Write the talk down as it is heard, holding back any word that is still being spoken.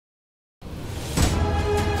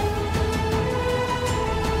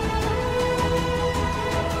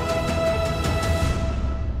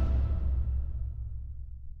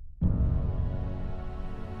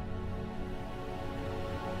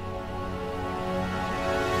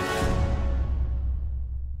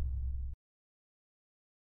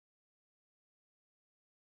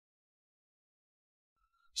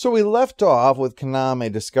So we left off with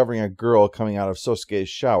Kaname discovering a girl coming out of Sosuke's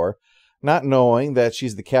shower, not knowing that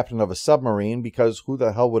she's the captain of a submarine because who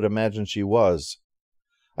the hell would imagine she was?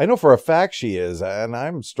 I know for a fact she is, and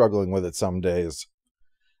I'm struggling with it some days.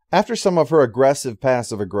 After some of her aggressive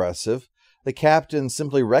passive-aggressive, the captain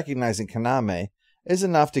simply recognizing Kaname is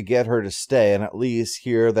enough to get her to stay and at least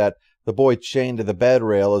hear that the boy chained to the bed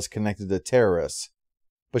rail is connected to terrorists.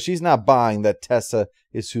 But she's not buying that Tessa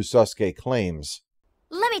is who Sosuke claims.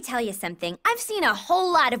 Let me tell you something. I've seen a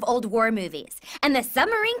whole lot of old war movies, and the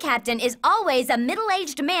submarine captain is always a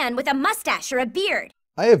middle-aged man with a mustache or a beard.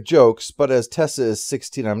 I have jokes, but as Tessa is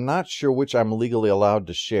 16, I'm not sure which I'm legally allowed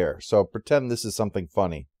to share, so pretend this is something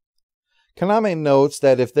funny. Kaname notes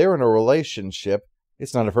that if they're in a relationship,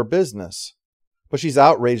 it's none of her business. But she's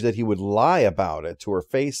outraged that he would lie about it to her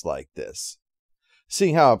face like this.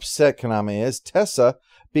 Seeing how upset Kaname is, Tessa,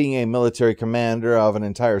 being a military commander of an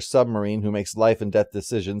entire submarine who makes life and death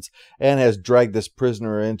decisions and has dragged this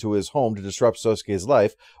prisoner into his home to disrupt Sosuke's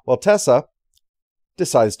life, well, Tessa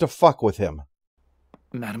decides to fuck with him.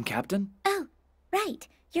 Madam Captain? Oh, right.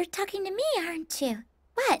 You're talking to me, aren't you?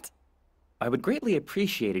 What? I would greatly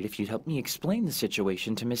appreciate it if you'd help me explain the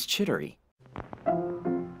situation to Miss Chittery.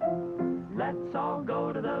 Let's all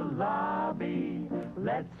go to the lobby.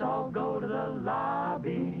 Let's all go to the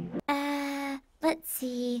lobby. Let's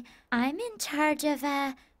see. I'm in charge of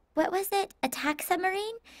what was it? Attack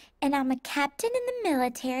submarine? And I'm a captain in the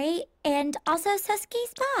military and also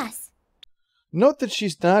Sosuke's boss. Note that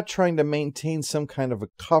she's not trying to maintain some kind of a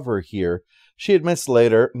cover here. She admits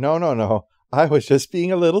later, no, I was just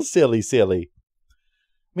being a little silly.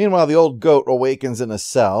 Meanwhile, the old goat awakens in a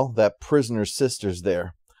cell. That prisoner's sister's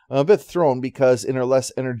there. I'm a bit thrown because in her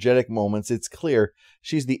less energetic moments, it's clear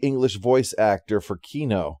she's the English voice actor for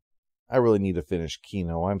Kino. I really need to finish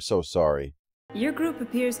Kino. I'm so sorry. Your group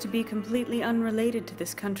appears to be completely unrelated to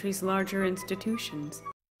this country's larger institutions.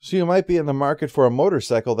 So you might be in the market for a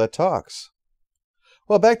motorcycle that talks.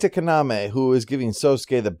 Well, back to Kaname, who is giving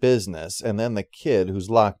Sosuke the business, and then the kid who's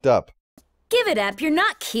locked up. Give it up. You're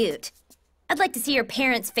not cute. I'd like to see your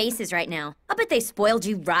parents' faces right now. I'll bet they spoiled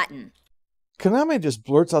you rotten. Kaname just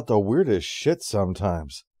blurts out the weirdest shit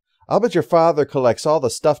sometimes. I'll bet your father collects all the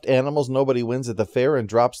stuffed animals nobody wins at the fair and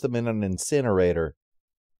drops them in an incinerator.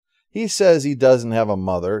 He says he doesn't have a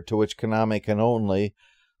mother, to which Kaname can only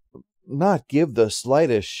not give the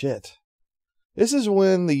slightest shit. This is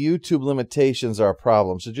when the YouTube limitations are a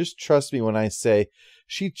problem, so just trust me when I say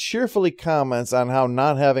she cheerfully comments on how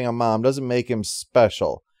not having a mom doesn't make him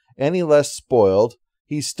special, any less spoiled,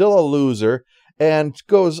 he's still a loser, and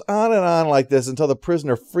goes on and on like this until the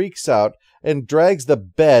prisoner freaks out and drags the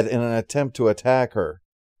bed in an attempt to attack her.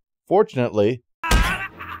 Fortunately,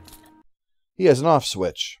 he has an off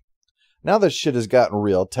switch. Now that shit has gotten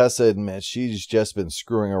real, Tessa admits she's just been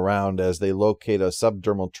screwing around as they locate a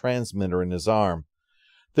subdermal transmitter in his arm.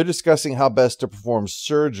 They're discussing how best to perform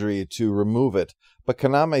surgery to remove it, but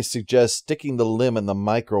Kaname suggests sticking the limb in the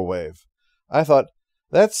microwave. I thought,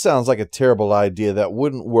 that sounds like a terrible idea that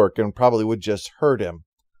wouldn't work and probably would just hurt him.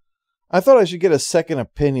 I thought I should get a second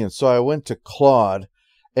opinion, so I went to Claude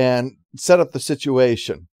and set up the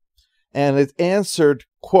situation. And it answered,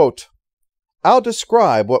 quote, I'll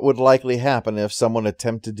describe what would likely happen if someone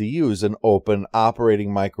attempted to use an open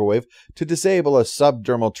operating microwave to disable a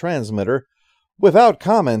subdermal transmitter without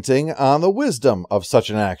commenting on the wisdom of such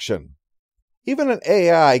an action. Even an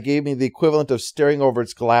AI gave me the equivalent of staring over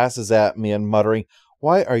its glasses at me and muttering,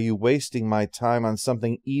 why are you wasting my time on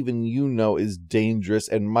something even you know is dangerous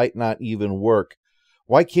and might not even work?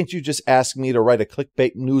 Why can't you just ask me to write a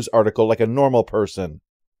clickbait news article like a normal person?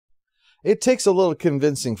 It takes a little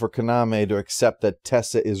convincing for Kaname to accept that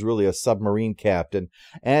Tessa is really a submarine captain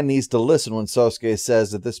and needs to listen when Sosuke says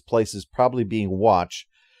that this place is probably being watched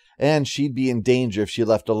and she'd be in danger if she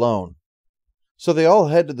left alone. So they all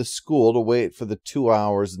head to the school to wait for the 2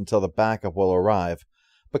 hours until the backup will arrive,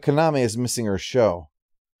 but Kaname is missing her show.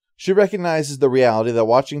 She recognizes the reality that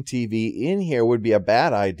watching TV in here would be a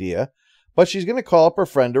bad idea, but she's going to call up her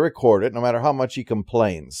friend to record it no matter how much he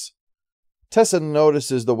complains. Tessa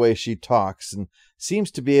notices the way she talks and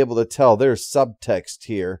seems to be able to tell there's subtext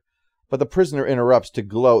here, but the prisoner interrupts to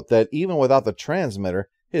gloat that even without the transmitter,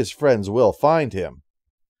 his friends will find him.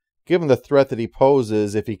 Given the threat that he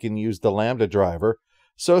poses if he can use the Lambda driver,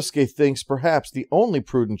 Sosuke thinks perhaps the only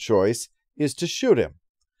prudent choice is to shoot him.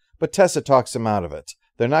 But Tessa talks him out of it.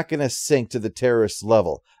 They're not going to sink to the terrorist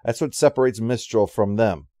level. That's what separates Mistral from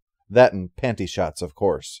them. That and panty shots, of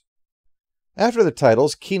course. After the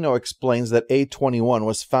titles, Kino explains that A21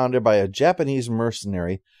 was founded by a Japanese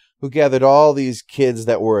mercenary who gathered all these kids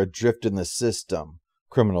that were adrift in the system,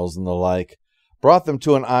 criminals and the like, brought them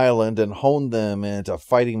to an island and honed them into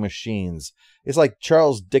fighting machines. It's like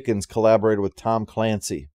Charles Dickens collaborated with Tom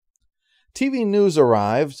Clancy. TV news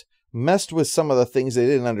arrived, messed with some of the things they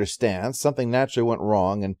didn't understand. Something naturally went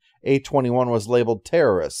wrong, and A21 was labeled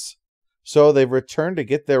terrorists. So they've returned to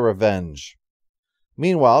get their revenge.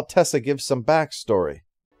 Meanwhile, Tessa gives some backstory.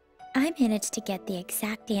 I managed to get the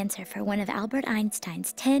exact answer for one of Albert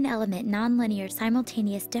Einstein's 10-element nonlinear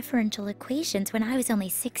simultaneous differential equations when I was only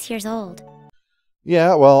 6 years old.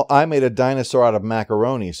 Yeah, well, I made a dinosaur out of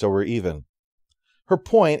macaroni, so we're even. Her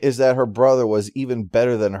point is that her brother was even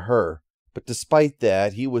better than her, but despite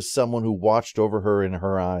that, he was someone who watched over her in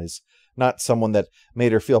her eyes, not someone that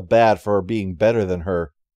made her feel bad for her being better than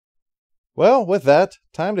her. Well, with that,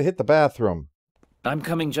 time to hit the bathroom. I'm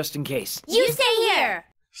coming just in case. You stay here!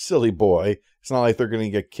 Silly boy. It's not like they're going to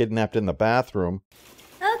get kidnapped in the bathroom.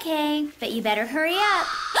 Okay, but you better hurry up.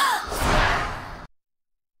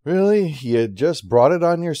 Really? You just brought it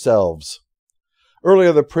on yourselves.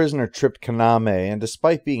 Earlier, the prisoner tripped Kaname, and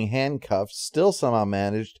despite being handcuffed, still somehow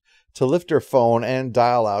managed to lift her phone and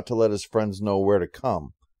dial out to let his friends know where to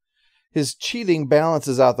come. His cheating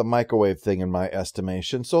balances out the microwave thing in my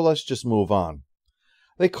estimation, so let's just move on.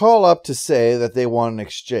 They call up to say that they want an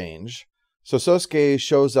exchange, so Sosuke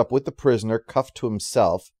shows up with the prisoner cuffed to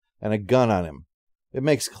himself and a gun on him. It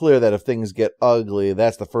makes clear that if things get ugly,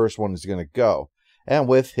 that's the first one who's going to go, and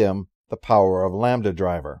with him, the power of Lambda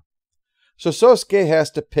Driver. So Sosuke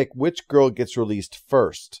has to pick which girl gets released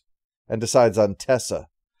first, and decides on Tessa.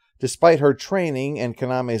 Despite her training and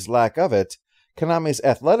Kaname's lack of it, Kaname's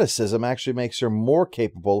athleticism actually makes her more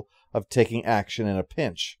capable of taking action in a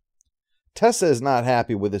pinch. Tessa is not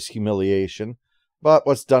happy with this humiliation, but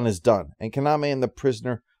what's done is done, and Kaname and the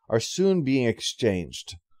prisoner are soon being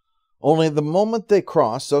exchanged. Only the moment they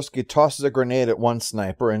cross, Sosuke tosses a grenade at one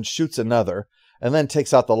sniper and shoots another, and then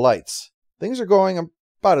takes out the lights. Things are going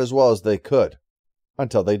about as well as they could,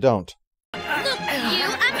 until they don't. Look,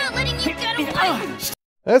 I'm not letting you get away!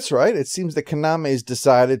 That's right, it seems that Kaname's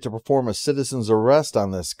decided to perform a citizen's arrest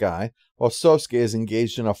on this guy, while Sosuke is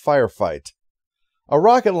engaged in a firefight. A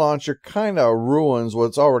rocket launcher kinda ruins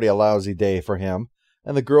what's already a lousy day for him,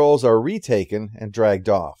 and the girls are retaken and dragged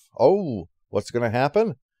off. Oh, what's gonna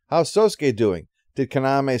happen? How's Sosuke doing? Did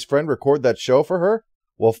Kaname's friend record that show for her?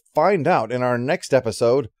 We'll find out in our next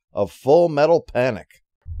episode of Full Metal Panic.